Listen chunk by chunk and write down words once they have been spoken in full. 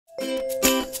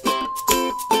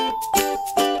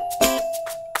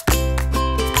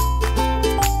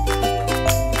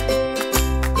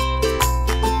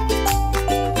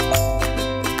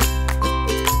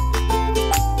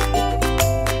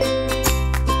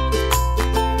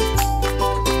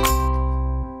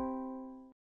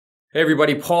Hey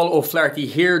everybody, Paul O'Flaherty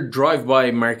here,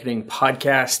 Drive-By Marketing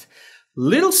Podcast.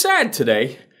 Little sad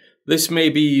today. This may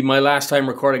be my last time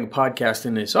recording a podcast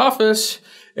in this office.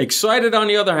 Excited on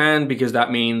the other hand, because that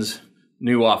means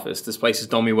new office. This place has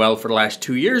done me well for the last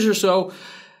 2 years or so.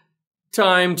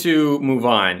 Time to move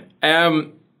on.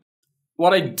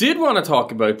 What I did want to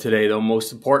talk about today, though,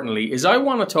 most importantly, is I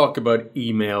want to talk about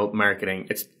email marketing.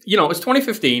 It's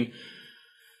 2015.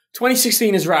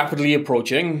 2016 is rapidly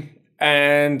approaching.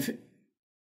 And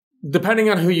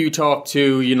depending on who you talk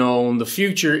to, the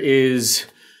future is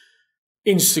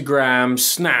Instagram,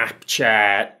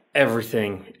 Snapchat,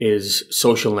 everything is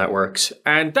social networks.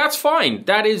 And that's fine.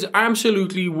 That is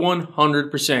absolutely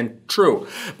 100% true.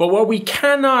 But what we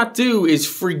cannot do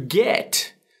is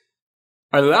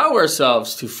allow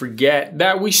ourselves to forget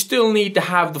that we still need to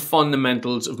have the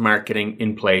fundamentals of marketing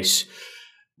in place,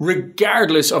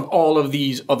 regardless of all of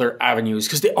these other avenues,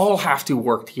 because they all have to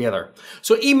work together.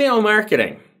 So email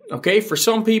marketing, okay, for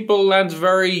some people that's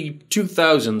very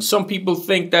 2000. Some people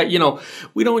think that,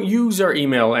 we don't use our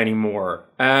email anymore.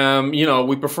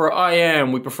 We prefer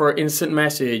IM, we prefer instant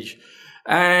message.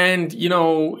 And,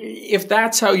 if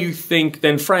that's how you think,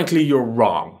 then frankly, you're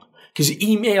wrong, because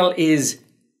email is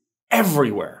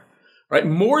everywhere. Right?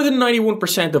 More than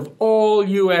 91% of all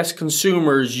US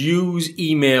consumers use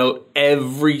email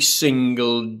every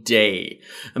single day.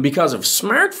 And because of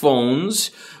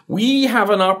smartphones, we have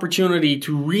an opportunity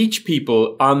to reach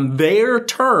people on their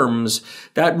terms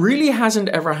that really hasn't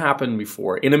ever happened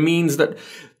before, in a means that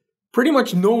pretty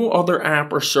much no other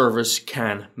app or service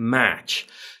can match.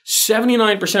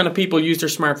 79% of people use their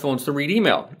smartphones to read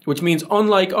email, which means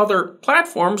unlike other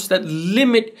platforms that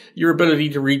limit your ability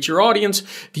to reach your audience,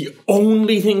 the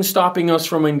only thing stopping us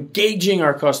from engaging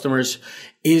our customers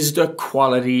is the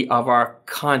quality of our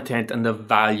content and the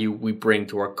value we bring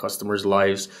to our customers'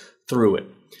 lives through it.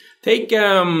 Take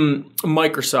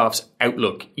Microsoft's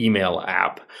Outlook email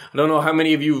app. I don't know how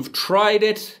many of you have tried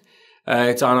it.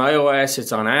 It's on iOS,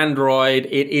 it's on Android.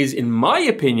 It is, in my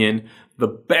opinion, the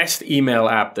best email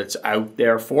app that's out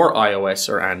there for iOS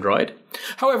or Android.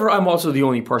 However, I'm also the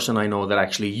only person I know that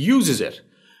actually uses it.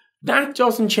 That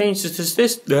doesn't change the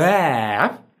statistics.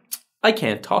 I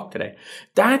can't talk today.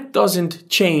 That doesn't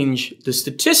change the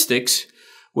statistics,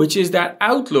 which is that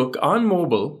Outlook on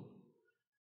mobile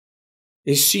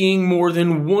is seeing more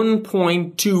than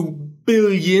 1.2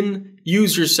 billion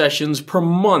user sessions per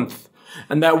month.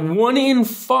 And that 1 in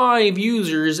 5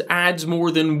 users adds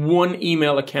more than one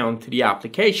email account to the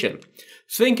application.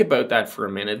 Think about that for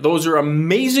a minute. Those are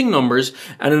amazing numbers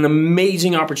and an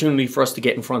amazing opportunity for us to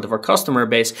get in front of our customer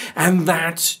base. And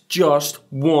that's just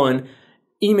one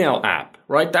email app,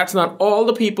 right? That's not all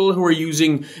the people who are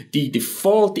using the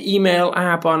default email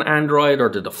app on Android or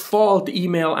the default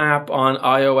email app on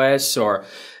iOS or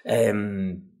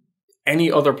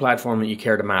any other platform that you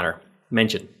care to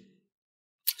mention.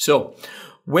 So,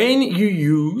 when you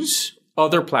use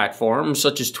other platforms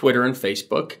such as Twitter and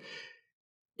Facebook,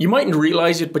 you mightn't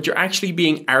realize it, but you're actually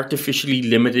being artificially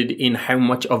limited in how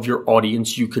much of your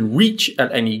audience you can reach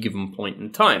at any given point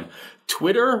in time.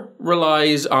 Twitter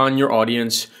relies on your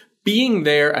audience being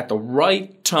there at the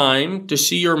right time to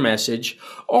see your message,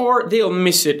 or they'll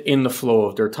miss it in the flow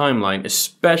of their timeline,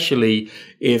 especially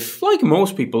if, like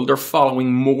most people, they're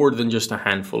following more than just a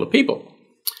handful of people.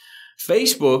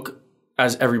 Facebook,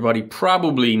 as everybody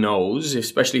probably knows,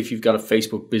 especially if you've got a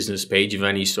Facebook business page of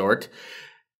any sort,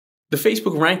 the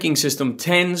Facebook ranking system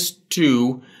tends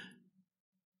to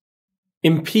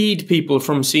impede people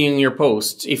from seeing your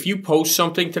posts. If you post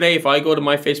something today, if I go to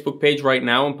my Facebook page right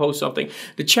now and post something,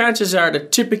 the chances are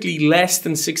that typically less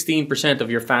than 16%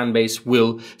 of your fan base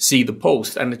will see the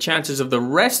post. And the chances of the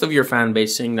rest of your fan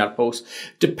base seeing that post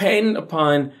depend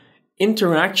upon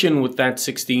interaction with that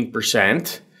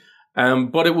 16%.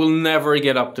 But it will never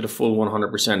get up to the full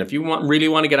 100%. If you really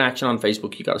want to get action on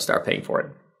Facebook, you got to start paying for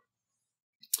it.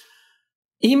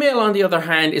 Email, on the other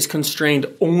hand, is constrained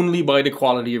only by the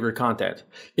quality of your content.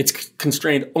 It's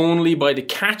constrained only by the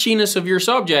catchiness of your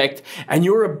subject and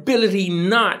your ability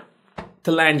not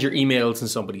to land your emails in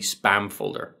somebody's spam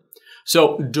folder.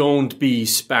 So don't be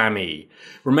spammy.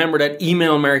 Remember that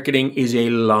email marketing is a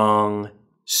long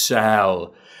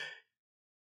sell.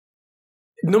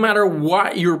 No matter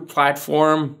what your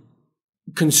platform,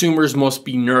 consumers must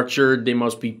be nurtured. They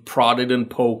must be prodded and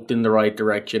poked in the right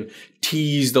direction,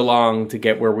 teased along to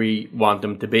get where we want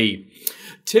them to be.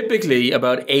 Typically,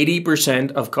 about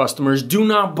 80% of customers do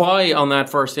not buy on that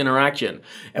first interaction.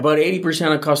 About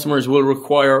 80% of customers will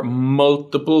require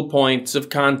multiple points of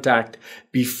contact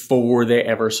before they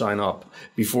ever sign up,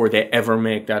 before they ever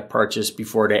make that purchase,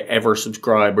 before they ever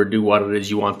subscribe or do what it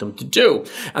is you want them to do.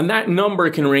 And that number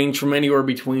can range from anywhere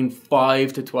between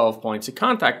 5 to 12 points of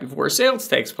contact before sales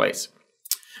takes place.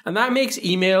 And that makes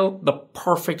email the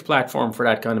perfect platform for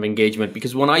that kind of engagement,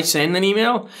 because when I send an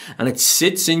email and it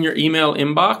sits in your email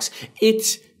inbox,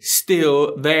 it's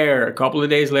still there a couple of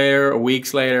days later, or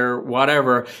weeks later,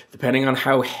 whatever, depending on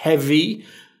how heavy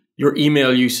your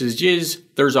email usage is,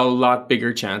 there's a lot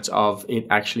bigger chance of it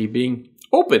actually being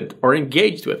opened or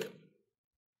engaged with.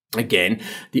 Again,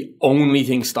 the only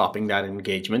thing stopping that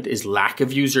engagement is lack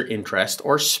of user interest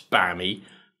or spammy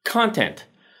content.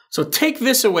 So take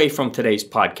this away from today's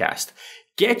podcast.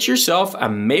 Get yourself a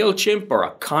MailChimp or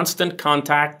a Constant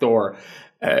Contact or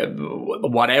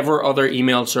whatever other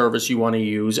email service you want to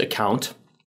use account.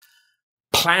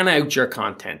 Plan out your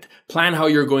content. Plan how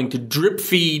you're going to drip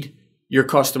feed your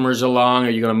customers along.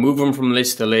 Are you going to move them from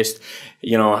list to list?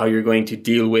 You know, how you're going to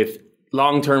deal with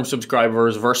long-term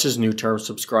subscribers versus new-term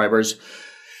subscribers.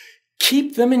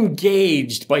 Keep them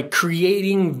engaged by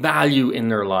creating value in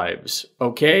their lives,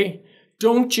 okay?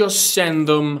 Don't just send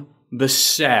them the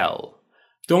sell.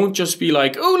 Don't just be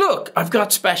like, oh, look, I've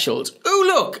got specials. Oh,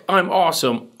 look, I'm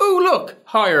awesome. Oh, look,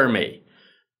 hire me.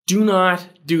 Do not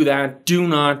do that. Do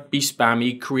not be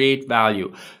spammy. Create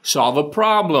value. Solve a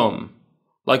problem.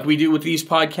 Like we do with these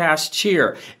podcasts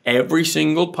here. Every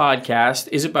single podcast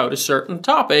is about a certain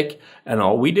topic, and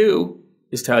all we do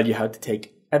is tell you how to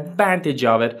take advantage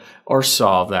of it or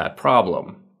solve that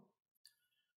problem.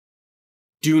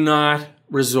 Do not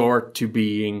resort to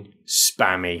being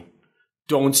spammy.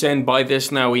 Don't send buy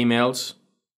this now emails.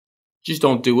 Just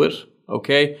don't do it,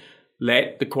 okay?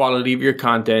 Let the quality of your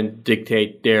content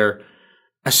dictate their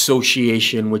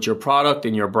association with your product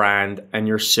and your brand, and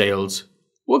your sales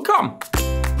will come.